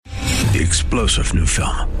The explosive new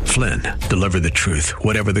film, Flynn, deliver the truth,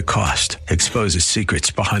 whatever the cost, exposes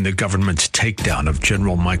secrets behind the government's takedown of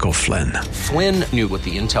General Michael Flynn. Flynn knew what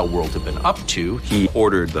the intel world had been up to. He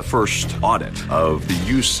ordered the first audit of the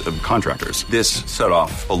use of contractors. This set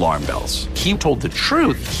off alarm bells. He told the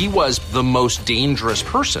truth. He was the most dangerous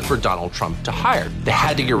person for Donald Trump to hire. They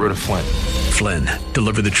had to get rid of Flynn. Flynn,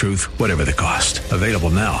 deliver the truth, whatever the cost. Available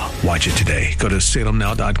now. Watch it today. Go to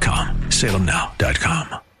salemnow.com.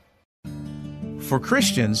 salemnow.com. For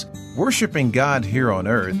Christians, worshiping God here on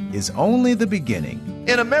earth is only the beginning.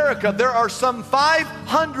 In America, there are some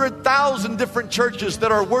 500,000 different churches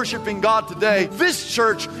that are worshiping God today. This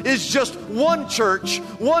church is just one church,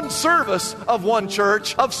 one service of one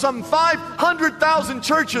church, of some 500,000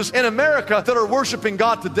 churches in America that are worshiping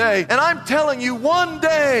God today. And I'm telling you, one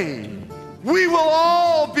day, we will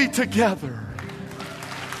all be together.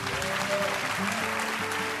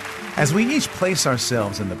 As we each place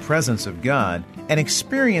ourselves in the presence of God and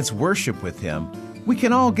experience worship with Him, we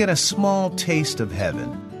can all get a small taste of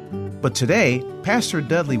heaven. But today, Pastor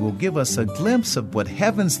Dudley will give us a glimpse of what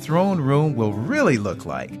heaven's throne room will really look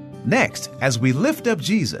like. Next, as we lift up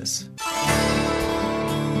Jesus.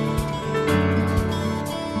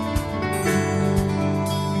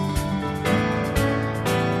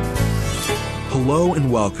 Hello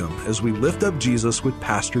and welcome as we lift up Jesus with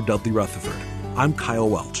Pastor Dudley Rutherford. I'm Kyle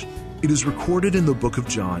Welch. It is recorded in the book of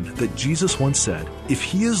John that Jesus once said, "If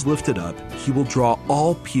he is lifted up, he will draw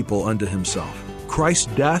all people unto himself." Christ's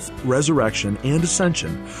death, resurrection, and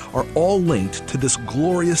ascension are all linked to this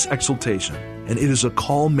glorious exaltation, and it is a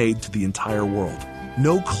call made to the entire world.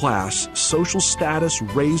 No class, social status,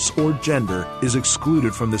 race, or gender is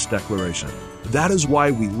excluded from this declaration. That is why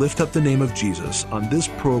we lift up the name of Jesus on this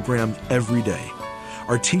program every day.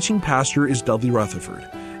 Our teaching pastor is Dudley Rutherford,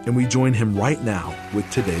 and we join him right now with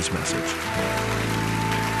today's message.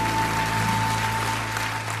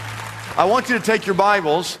 I want you to take your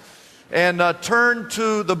Bibles and turn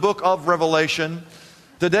to the book of Revelation.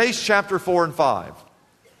 Today's chapter 4 and 5.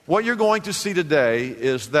 What you're going to see today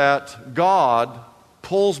is that God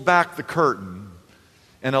pulls back the curtain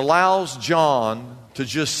and allows John to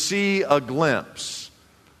just see a glimpse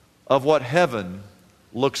of what heaven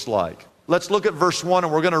looks like. Let's look at verse 1,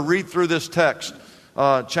 and we're going to read through this text.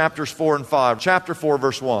 Chapters 4 and 5. Chapter 4,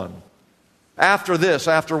 verse 1. After this,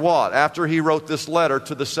 after what? After he wrote this letter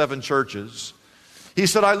to the 7 churches, he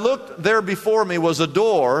said, I looked, there before me was a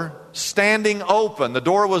door standing open. The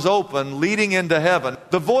door was open, leading into heaven.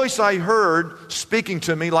 The voice I heard speaking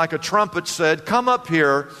to me like a trumpet said, come up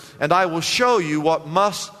here, and I will show you what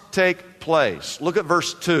must take place. Look at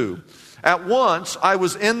verse 2. At once I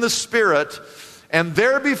was in the Spirit, and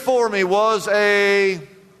there before me was a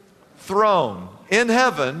throne in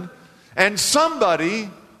heaven, and somebody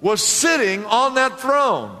was sitting on that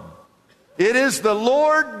throne. It is the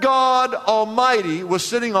Lord God Almighty was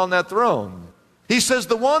sitting on that throne. He says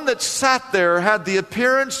the one that sat there had the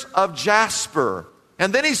appearance of jasper.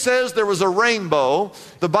 And then he says there was a rainbow,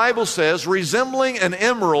 the Bible says, resembling an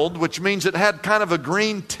emerald, which means it had kind of a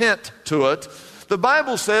green tint to it. The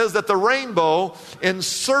Bible says that the rainbow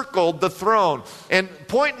encircled the throne. And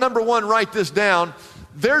point number 1, write this down.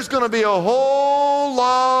 There's going to be a whole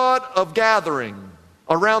lot of gathering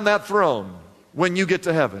around that throne when you get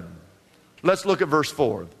to heaven. Let's look at verse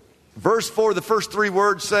 4. Verse 4, the first 3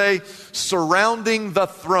 words say, surrounding the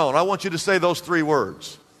throne. I want you to say those 3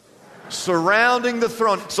 words. Surrounding the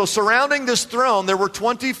throne. So surrounding this throne, there were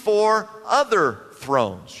 24 other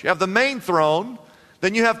thrones. You have the main throne,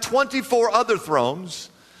 then you have 24 other thrones,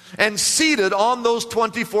 and seated on those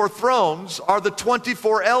 24 thrones are the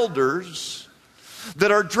 24 elders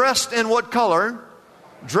that are dressed in what color?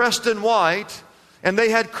 Dressed in white. And they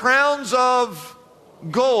had crowns of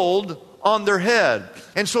gold on their head.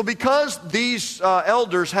 And so because these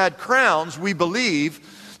elders had crowns, we believe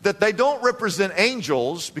that they don't represent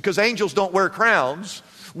angels, because angels don't wear crowns.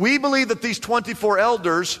 We believe that these 24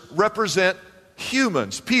 elders represent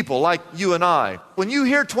humans, people like you and I. When you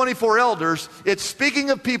hear 24 elders, it's speaking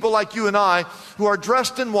of people like you and I who are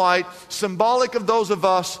dressed in white, symbolic of those of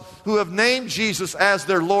us who have named Jesus as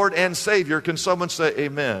their Lord and Savior. Can someone say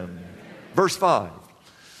amen? Verse 5.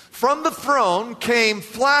 From the throne came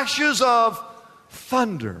flashes of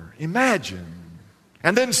thunder. Imagine.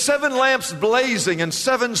 And then 7 lamps blazing and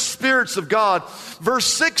 7 spirits of God. Verse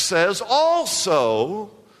 6 says, also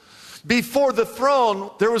before the throne,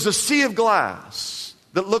 there was a sea of glass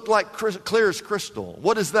that looked like clear as crystal.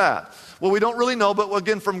 What is that? Well, we don't really know, but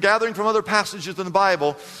again, from gathering from other passages in the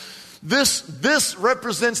Bible, this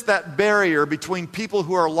represents that barrier between people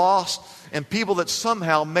who are lost and people that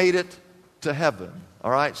somehow made it to heaven.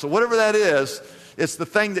 All right? So whatever that is, It's the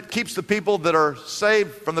thing that keeps the people that are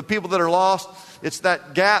saved from the people that are lost. It's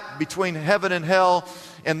that gap between heaven and hell.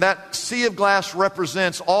 And that sea of glass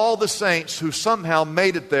represents all the saints who somehow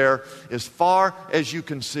made it there as far as you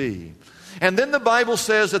can see. And then the Bible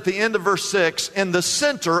says at the end of verse 6, in the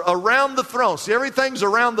center, around the throne. See, everything's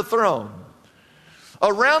around the throne.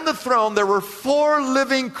 Around the throne, there were 4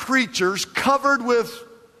 living creatures covered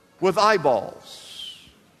with eyeballs.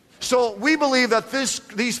 So we believe that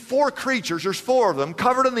these 4 creatures, there's 4 of them,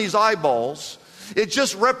 covered in these eyeballs, it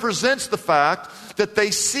just represents the fact that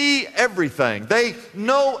they see everything. They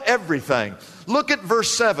know everything. Look at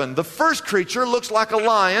verse 7. The first creature looks like a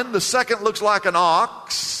lion. The second looks like an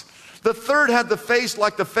ox. The third had the face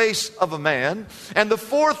like the face of a man. And the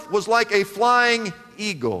fourth was like a flying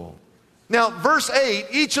eagle. Now, verse 8,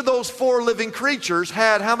 each of those 4 living creatures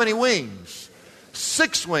had how many wings?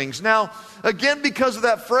 6 wings. Now, again, because of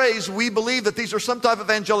that phrase, we believe that these are some type of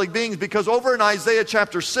angelic beings, because over in Isaiah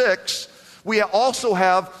chapter 6, we also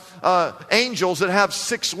have angels that have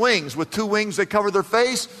 6 wings. With 2 wings they cover their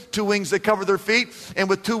face, 2 wings they cover their feet, and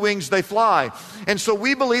with 2 wings they fly. And so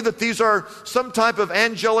we believe that these are some type of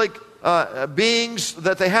angelic beings,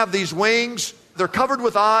 that they have these wings. They're covered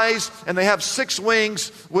with eyes, and they have 6 wings,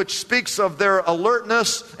 which speaks of their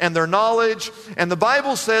alertness and their knowledge. And the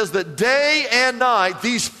Bible says that day and night,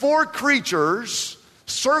 these 4 creatures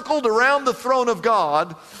circled around the throne of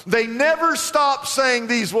God, they never stop saying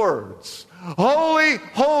these words. Holy,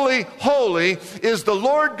 holy, holy is the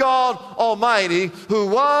Lord God Almighty, who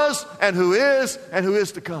was and who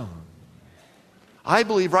is to come. I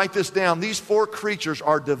believe, write this down, these 4 creatures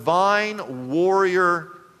are divine warrior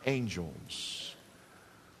angels.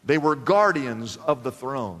 They were guardians of the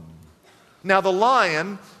throne. Now the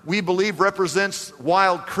lion, we believe, represents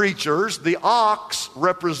wild creatures. The ox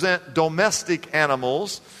represent domestic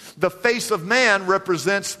animals. The face of man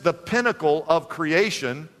represents the pinnacle of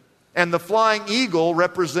creation. And the flying eagle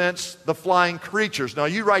represents the flying creatures. Now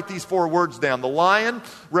you write these 4 words down. The lion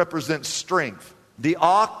represents strength. The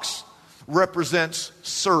ox represents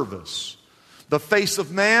service. The face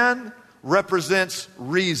of man represents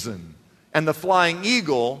reason. And the flying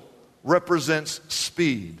eagle represents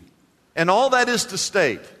speed. And all that is to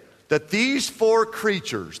state that these 4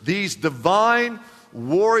 creatures, these divine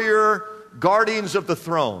warrior guardians of the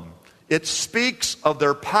throne, it speaks of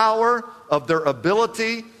their power, of their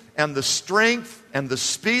ability, and the strength and the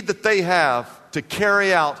speed that they have to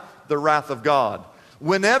carry out the wrath of God.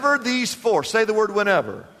 Whenever these 4, say the word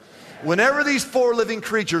whenever. Whenever these 4 living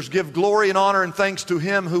creatures give glory and honor and thanks to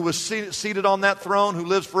Him who was seated on that throne, who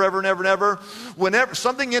lives forever and ever and ever,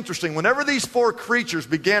 something interesting, whenever these 4 creatures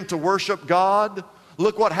began to worship God,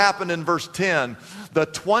 look what happened in verse 10. The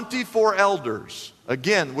 24 elders,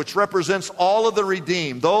 again, which represents all of the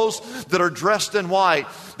redeemed, those that are dressed in white,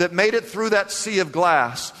 that made it through that sea of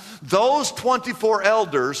glass, those 24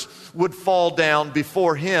 elders would fall down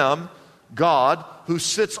before Him, God, who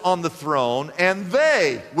sits on the throne, and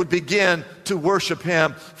they would begin to worship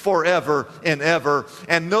Him forever and ever.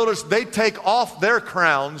 And notice they take off their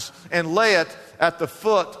crowns and lay it at the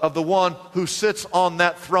foot of the one who sits on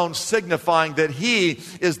that throne, signifying that He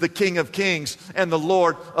is the King of Kings and the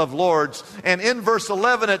Lord of Lords. And in verse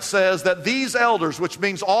 11 it says that these elders, which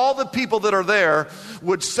means all the people that are there,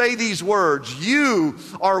 would say these words, "You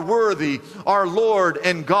are worthy, our Lord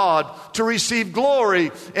and God, to receive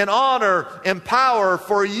glory and honor and power,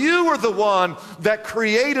 for You are the one that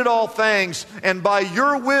created all things, and by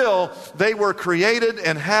Your will they were created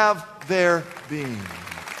and have their being."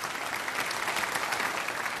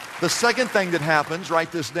 The second thing that happens,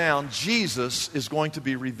 write this down, Jesus is going to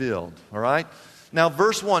be revealed, all right? Now,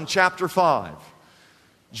 verse 1, chapter 5.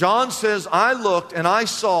 John says, I looked and I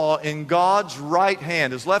saw in God's right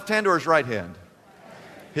hand, His left hand or His right hand?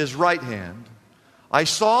 His right hand. I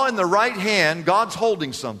saw in the right hand, God's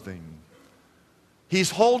holding something.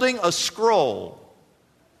 He's holding a scroll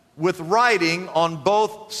with writing on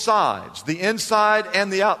both sides, the inside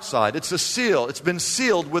and the outside. It's a seal. It's been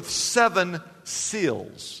sealed with 7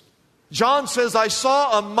 seals. John says, I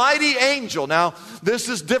saw a mighty angel. Now, this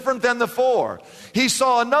is different than the 4. He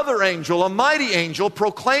saw another angel, a mighty angel,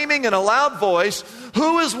 proclaiming in a loud voice,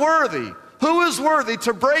 Who is worthy? Who is worthy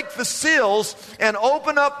to break the seals and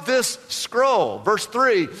open up this scroll? Verse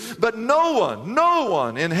 3, but no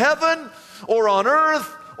one in heaven or on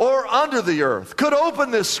earth or under the earth could open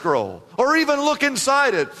this scroll or even look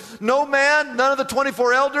inside it. No man, none of the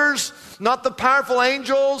 24 elders, not the powerful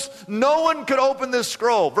angels, no one could open this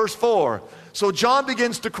scroll. Verse 4, so John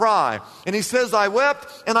begins to cry, and he says, I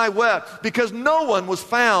wept and I wept because no one was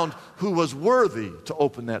found who was worthy to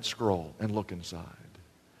open that scroll and look inside.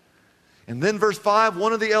 And then verse 5,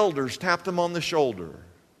 one of the elders tapped him on the shoulder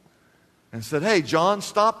and said, "Hey, John,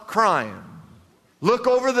 stop crying. Look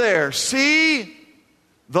over there. See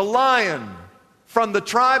the Lion from the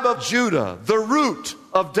tribe of Judah, the root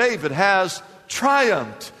of David, has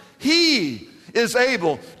triumphed. He is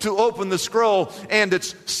able to open the scroll and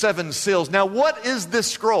its 7 seals." Now, what is this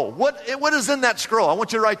scroll? What is in that scroll? I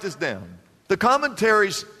want you to write this down. The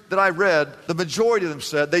commentaries that I read, the majority of them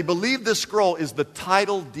said they believe this scroll is the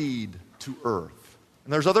title deed to earth.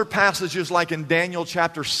 And there's other passages like in Daniel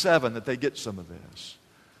chapter 7 that they get some of this.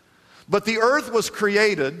 But the earth was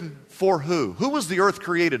created for who? Who was the earth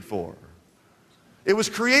created for? It was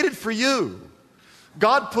created for you.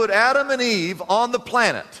 God put Adam and Eve on the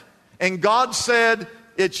planet, and God said,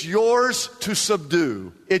 "It's yours to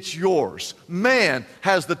subdue. It's yours." Man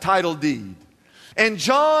has the title deed. And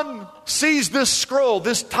John sees this scroll,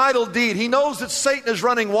 this title deed. He knows that Satan is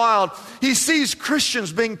running wild. He sees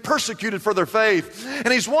Christians being persecuted for their faith.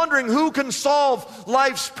 And he's wondering who can solve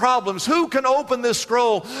life's problems. Who can open this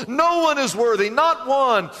scroll? No one is worthy, not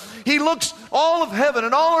one. He looks all of heaven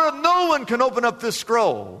and all earth. No one can open up this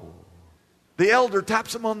scroll. The elder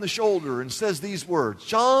taps him on the shoulder and says these words,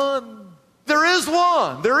 "John, there is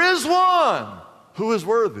one. There is one who is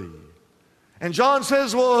worthy." And John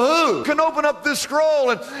says, "Well, who can open up this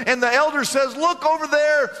scroll?" And the elder says, "Look over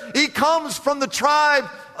there. He comes from the tribe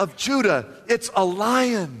of Judah. It's a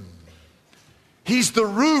lion. He's the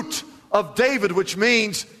root of David, which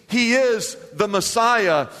means he is the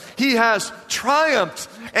Messiah. He has triumphed,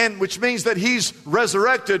 and which means that he's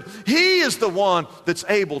resurrected. He is the one that's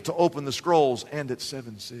able to open the scrolls and its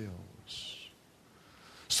 7 seals."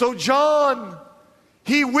 So John,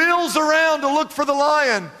 he wheels around to look for the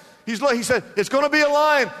lion. He said, "It's going to be a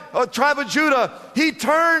lion, a tribe of Judah." He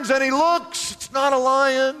turns and he looks. It's not a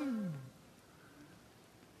lion.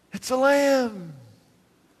 It's a lamb.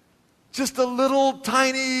 Just a little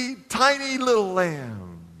tiny, tiny little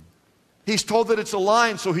lamb. He's told that it's a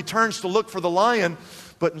lion, so he turns to look for the lion,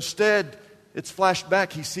 but instead it's flashed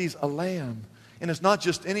back. He sees a lamb. And it's not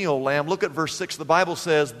just any old lamb. Look at verse 6. The Bible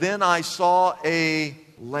says, "Then I saw a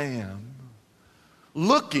lamb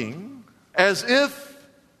looking as if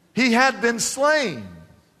he had been slain."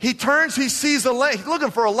 He turns, he sees a lamb. He's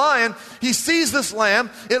looking for a lion. He sees this lamb.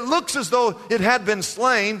 It looks as though it had been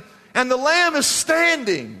slain. And the lamb is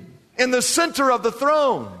standing in the center of the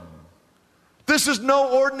throne. This is no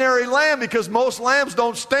ordinary lamb because most lambs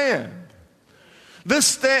don't stand.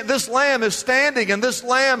 This lamb is standing, and this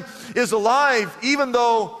lamb is alive even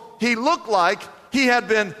though he looked like he had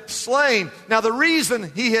been slain. Now the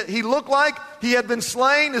reason he looked like he had been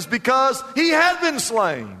slain is because he had been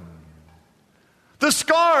slain. The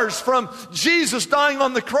scars from Jesus dying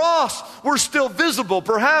on the cross were still visible.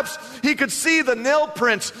 Perhaps he could see the nail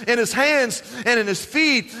prints in his hands and in his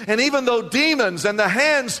feet. And even though demons and the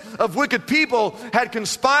hands of wicked people had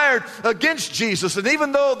conspired against Jesus, and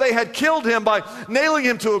even though they had killed him by nailing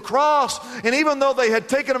him to a cross, and even though they had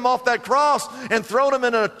taken him off that cross and thrown him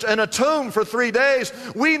in a tomb for 3 days,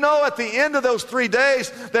 we know at the end of those 3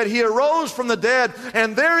 days that he arose from the dead.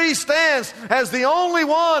 And there he stands as the only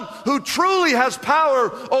one who truly has power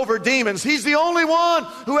over demons. He's the only one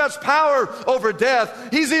who has power over death.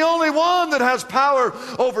 He's the only one that has power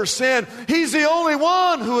over sin. He's the only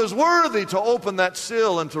one who is worthy to open that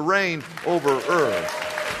seal and to reign over earth.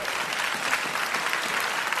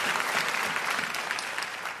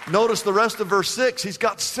 Notice the rest of verse 6. He's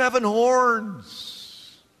got 7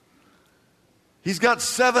 horns. He's got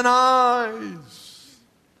 7 eyes.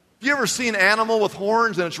 Have you ever seen an animal with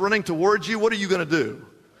horns and it's running towards you? What are you going to do?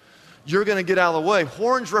 You're going to get out of the way.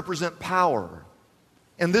 Horns represent power.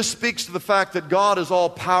 And this speaks to the fact that God is all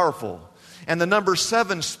powerful. And the number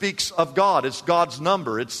 7 speaks of God. It's God's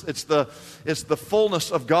number. It's the fullness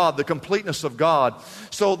of God, the completeness of God.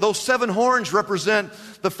 So those 7 horns represent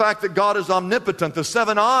the fact that God is omnipotent. The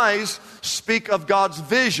 7 eyes speak of God's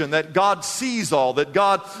vision, that God sees all, that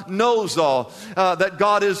God knows all, that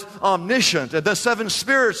God is omniscient. And the 7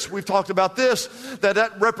 spirits, we've talked about this,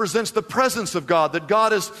 that represents the presence of God, that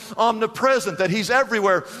God is omnipresent, that He's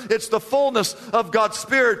everywhere. It's the fullness of God's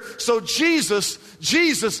Spirit. So Jesus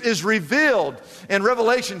is revealed in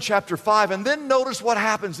Revelation chapter 5. And then notice what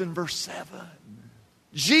happens in verse 7.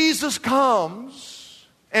 Jesus comes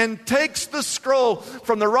and takes the scroll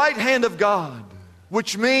from the right hand of God.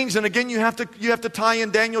 which means, and again you have to tie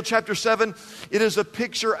in Daniel chapter 7, it is a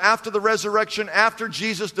picture after the resurrection, after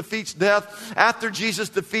Jesus defeats death, after Jesus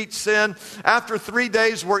defeats sin, after 3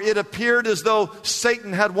 days where it appeared as though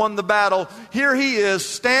Satan had won the battle. Here he is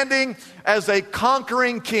standing as a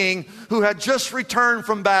conquering king who had just returned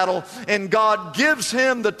from battle, and God gives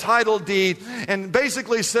him the title deed and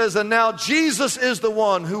basically says, and now Jesus is the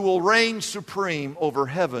one who will reign supreme over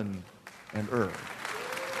heaven and earth.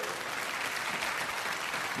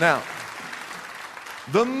 Now,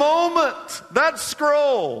 the moment that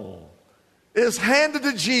scroll is handed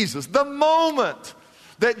to Jesus, the moment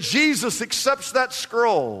that Jesus accepts that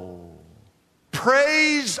scroll,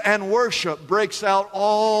 praise and worship breaks out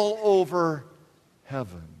all over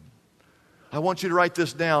heaven. I want you to write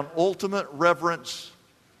this down: ultimate reverence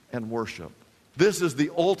and worship. This is the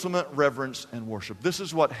ultimate reverence and worship. This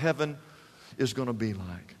is what heaven is going to be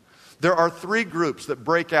like. There are 3 groups that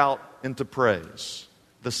break out into praise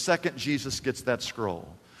the second Jesus gets that scroll.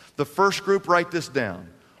 The first group, write this down,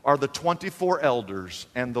 are the 24 elders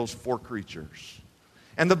and those 4 creatures.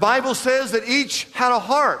 And the Bible says that each had a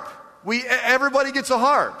harp. Everybody gets a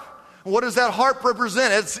harp. What does that harp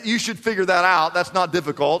represent? You should figure that out. That's not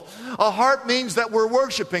difficult. A harp means that we're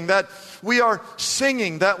worshiping, that we are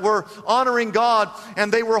singing, that we're honoring God.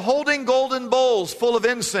 And they were holding golden bowls full of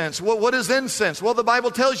incense. What is incense? Well, the Bible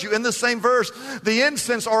tells you in the same verse, the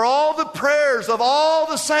incense are all the prayers of all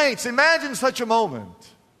the saints. Imagine such a moment.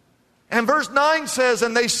 And verse 9 says,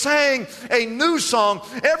 and they sang a new song.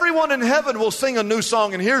 Everyone in heaven will sing a new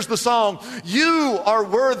song. And here's the song: you are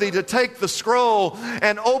worthy to take the scroll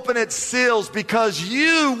and open its seals, because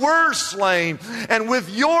you were slain. And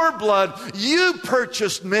with your blood, you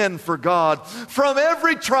purchased men for God from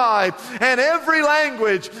every tribe and every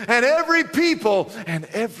language and every people and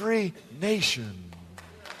every nation.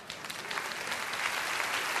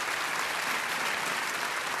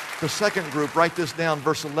 The second group, write this down,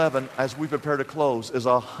 verse 11, as we prepare to close, is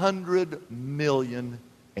 100 million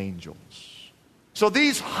angels. So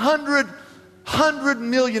these 100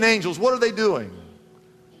 million angels, what are they doing?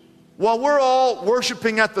 While we're all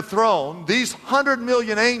worshiping at the throne, these 100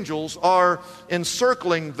 million angels are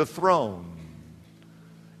encircling the throne.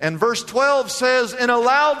 And verse 12 says, in a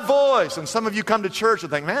loud voice, and some of you come to church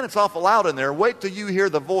and think, man, it's awful loud in there. Wait till you hear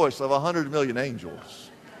the voice of 100 million angels.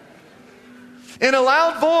 In a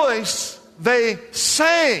loud voice, they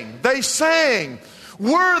sang,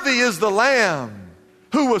 worthy is the Lamb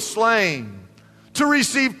who was slain to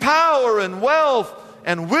receive power and wealth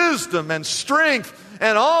and wisdom and strength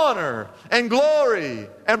and honor and glory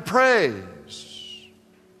and praise.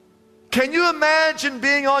 Can you imagine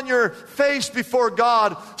being on your face before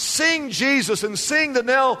God, seeing Jesus and seeing the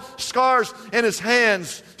nail scars in his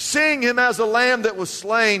hands, seeing him as a lamb that was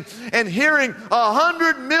slain, and hearing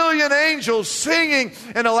 100 million angels singing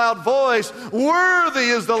in a loud voice, worthy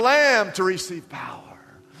is the Lamb to receive power.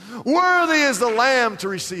 Worthy is the Lamb to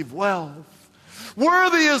receive wealth.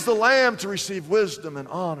 Worthy is the Lamb to receive wisdom and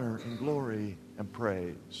honor and glory and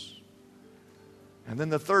praise. And then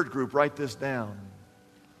the third group, write this down.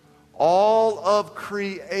 All of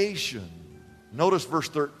creation. Notice verse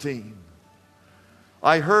 13.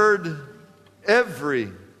 I heard every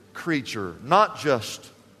creature, not just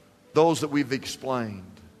those that we've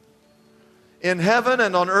explained, in heaven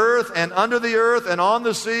and on earth and under the earth and on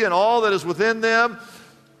the sea and all that is within them,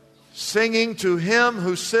 singing to him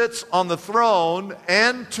who sits on the throne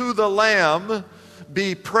and to the Lamb,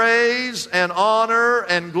 be praise and honor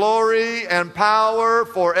and glory and power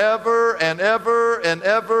forever and ever and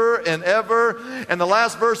ever and ever. And the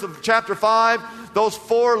last verse of chapter 5, those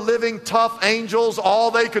 4 living tough angels, all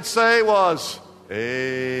they could say was,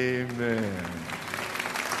 amen.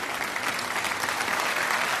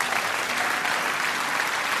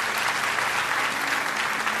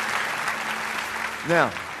 Now,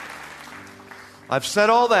 I've said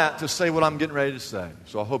all that to say what I'm getting ready to say,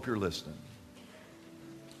 so I hope you're listening.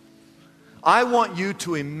 I want you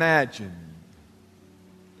to imagine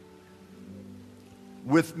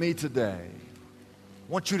with me today.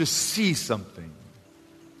 I want you to see something.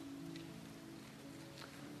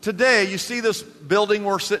 Today, you see this building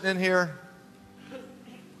we're sitting in here?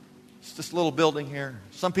 It's this little building here.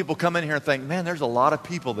 Some people come in here and think, man, there's a lot of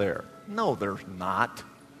people there. No, there's not.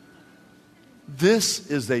 This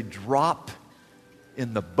is a drop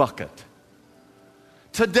in the bucket.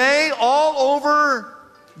 Today, all over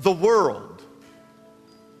the world,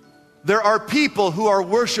 there are people who are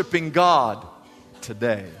worshiping God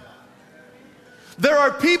today. There are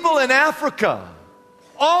people in Africa,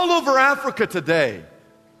 all over Africa today,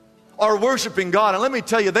 are worshiping God. And let me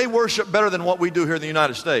tell you, they worship better than what we do here in the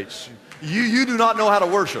United States. You do not know how to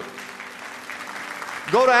worship.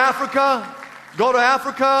 Go to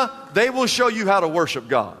Africa, they will show you how to worship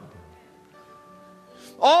God.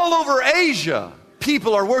 All over Asia,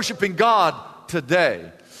 people are worshiping God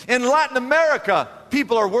today. In Latin America,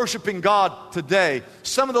 people are worshiping God today.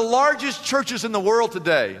 Some of the largest churches in the world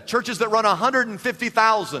today, churches that run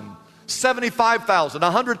 150,000, 75,000,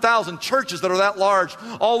 100,000 churches that are that large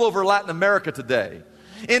all over Latin America today.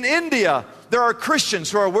 In India, there are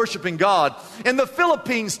Christians who are worshiping God. In the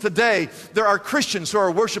Philippines today, there are Christians who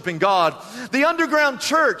are worshiping God. The underground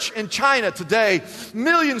church in China today,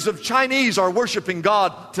 millions of Chinese are worshiping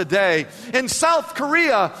God today. In South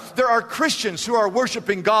Korea, there are Christians who are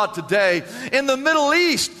worshiping God today. In the Middle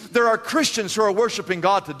East, there are Christians who are worshiping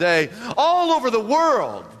God today. All over the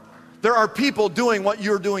world, there are people doing what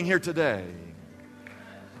you're doing here today.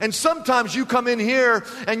 And sometimes you come in here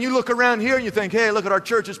and you look around here and you think, hey, look at our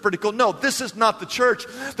church, it's pretty cool. No, this is not the church.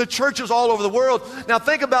 The church is all over the world. Now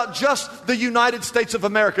think about just the United States of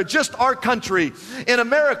America, just our country. In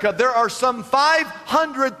America, there are some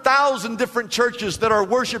 500,000 different churches that are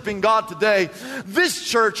worshiping God today. This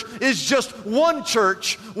church is just one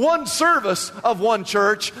church, one service of one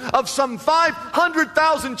church, of some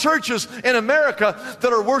 500,000 churches in America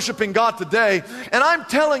that are worshiping God today. And I'm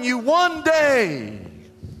telling you, one day,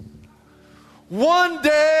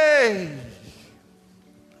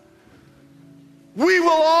 we will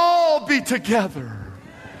all be together.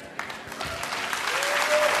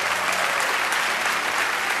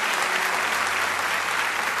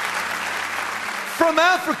 From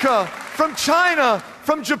Africa, from China,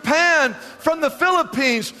 from Japan, from the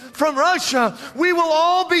Philippines, from Russia, we will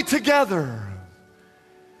all be together.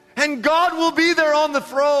 And God will be there on the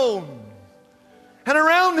throne. And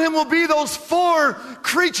around him will be those 4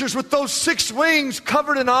 creatures with those 6 wings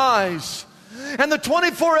covered in eyes. And the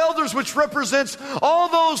 24 elders, which represents all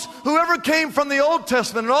those who ever came from the Old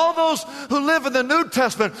Testament and all those who live in the New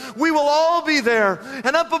Testament, we will all be there.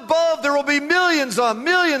 And up above there will be millions,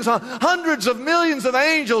 hundreds of millions of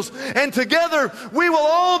angels. And together we will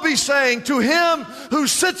all be saying, to him who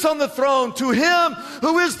sits on the throne, to him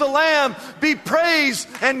who is the Lamb, be praise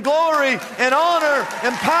and glory and honor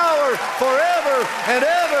and power forever and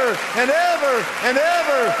ever and ever and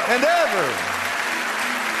ever and ever.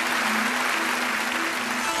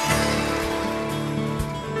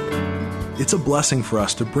 It's a blessing for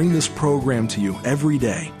us to bring this program to you every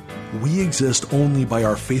day. We exist only by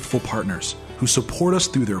our faithful partners who support us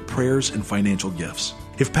through their prayers and financial gifts.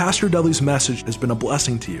 If Pastor Dudley's message has been a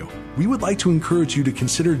blessing to you, we would like to encourage you to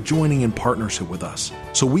consider joining in partnership with us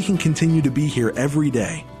so we can continue to be here every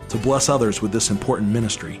day to bless others with this important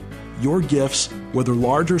ministry. Your gifts, whether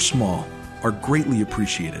large or small, are greatly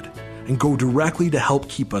appreciated and go directly to help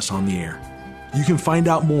keep us on the air. You can find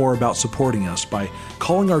out more about supporting us by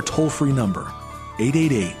calling our toll-free number,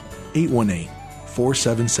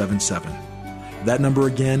 888-818-4777. That number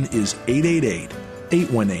again is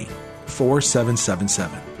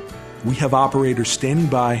 888-818-4777. We have operators standing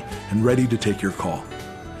by and ready to take your call.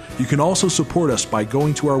 You can also support us by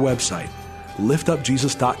going to our website,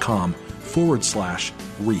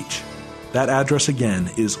 liftupjesus.com/reach. That address again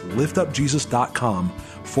is liftupjesus.com/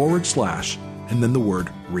 and then the word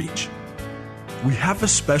reach. We have a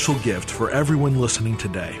special gift for everyone listening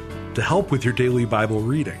today to help with your daily Bible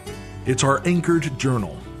reading. It's our Anchored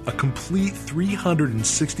Journal, a complete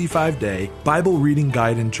 365-day Bible reading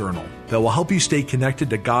guide and journal that will help you stay connected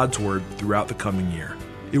to God's Word throughout the coming year.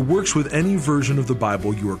 It works with any version of the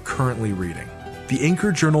Bible you are currently reading. The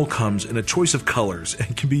Anchored Journal comes in a choice of colors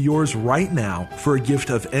and can be yours right now for a gift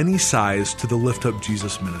of any size to the Lift Up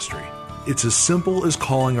Jesus ministry. It's as simple as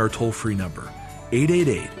calling our toll-free number,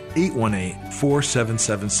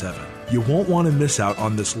 888-818-4777. You won't want to miss out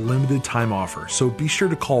on this limited time offer, so be sure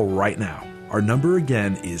to call right now. Our number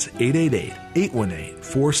again is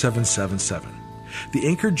 888-818-4777. The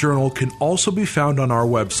Anchored Journal can also be found on our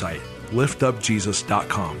website,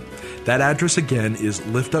 liftupjesus.com. That address again is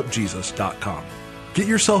liftupjesus.com. Get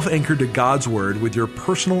yourself anchored to God's Word with your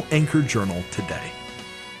personal Anchored Journal today.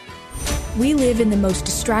 We live in the most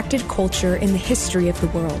distracted culture in the history of the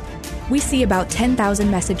world. We see about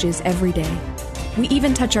 10,000 messages every day. We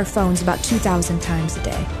even touch our phones about 2,000 times a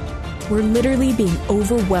day. We're literally being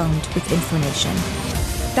overwhelmed with information.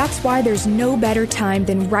 That's why there's no better time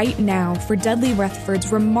than right now for Dudley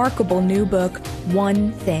Rutherford's remarkable new book,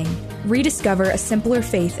 One Thing. Rediscover a simpler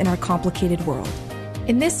faith in our complicated world.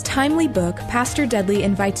 In this timely book, Pastor Dudley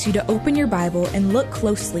invites you to open your Bible and look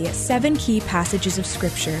closely at 7 key passages of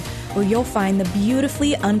Scripture where you'll find the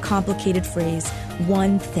beautifully uncomplicated phrase,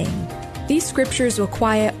 one thing. These scriptures will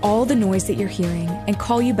quiet all the noise that you're hearing and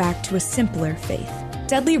call you back to a simpler faith.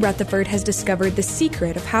 Dudley Rutherford has discovered the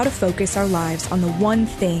secret of how to focus our lives on the one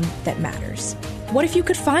thing that matters. What if you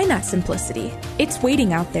could find that simplicity? It's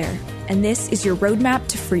waiting out there, and this is your roadmap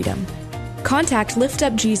to freedom. Contact Lift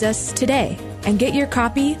Up Jesus today and get your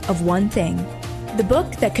copy of One Thing, the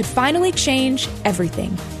book that could finally change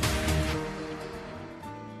everything.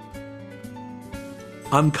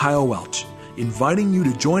 I'm Kyle Welch, inviting you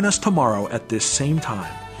to join us tomorrow at this same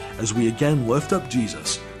time as we again lift up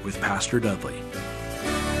Jesus with Pastor Dudley.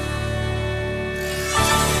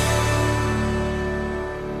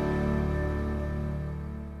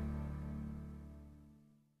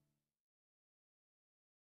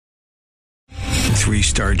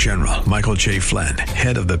 Three-star General Michael J. Flynn,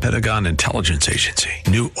 head of the Pentagon Intelligence Agency,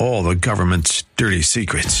 knew all the government's dirty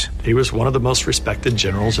secrets. He was one of the most respected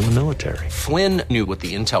generals in the military. Flynn knew what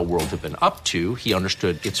the intel world had been up to. He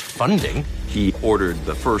understood its funding. He ordered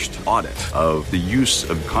the first audit of the use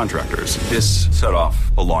of contractors. This set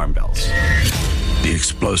off alarm bells. The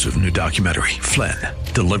explosive new documentary, Flynn,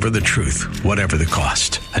 Deliver the Truth, Whatever the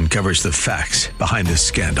Cost, uncovers the facts behind this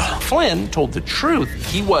scandal. Flynn told the truth.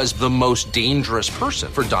 He was the most dangerous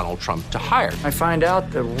person for Donald Trump to hire. I find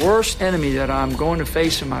out the worst enemy that I'm going to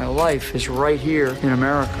face in my life is right here in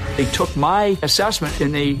America. They took my assessment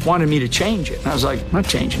and they wanted me to change it. And I was like, I'm not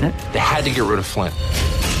changing it. They had to get rid of Flynn.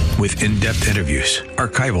 With in-depth interviews,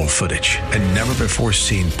 archival footage, and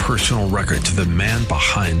never-before-seen personal records of the man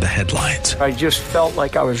behind the headlines. I just felt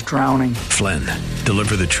like I was drowning. Flynn,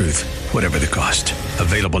 Deliver the Truth, Whatever the Cost.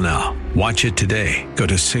 Available now. Watch it today. Go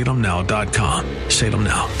to salemnow.com.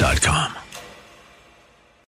 salemnow.com.